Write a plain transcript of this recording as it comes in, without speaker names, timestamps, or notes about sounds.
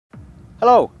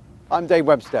Hello, I'm Dave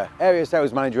Webster, Area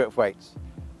Sales Manager at Thwaites,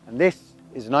 and this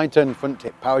is a 9-ton front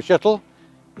tip power shuttle.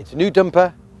 It's a new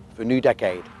dumper for a new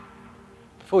decade.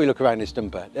 Before we look around this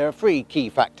dumper, there are 3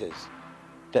 key factors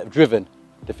that have driven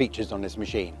the features on this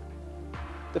machine.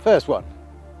 The first one,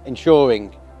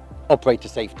 ensuring operator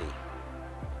safety.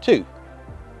 2,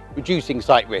 reducing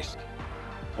site risk.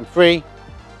 And 3,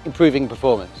 improving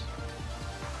performance.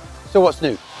 So what's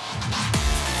new?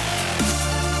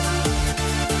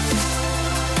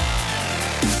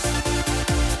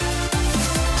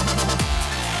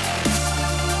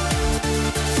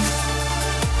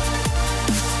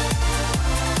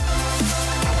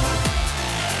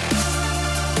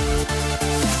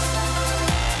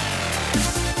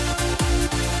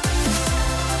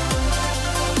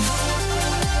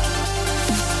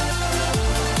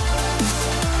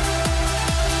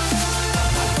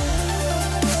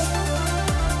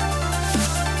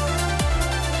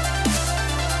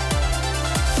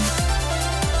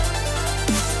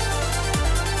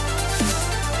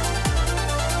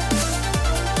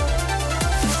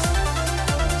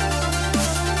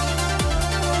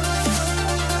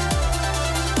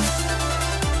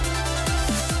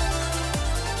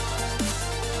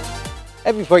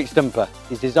 Every Thwaites dumper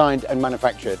is designed and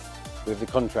manufactured with the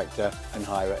contractor and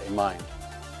hirer in mind.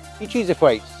 You choose a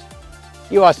Thwaites,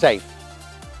 you are safe,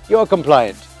 you are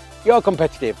compliant, you are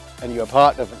competitive, and you are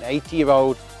part of an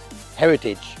 80-year-old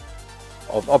heritage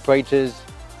of operators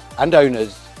and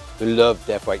owners who love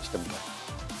their Thwaites dumper.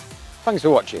 Thanks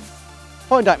for watching.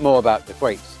 Find out more about the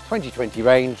Thwaites 2020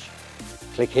 range,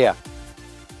 click here.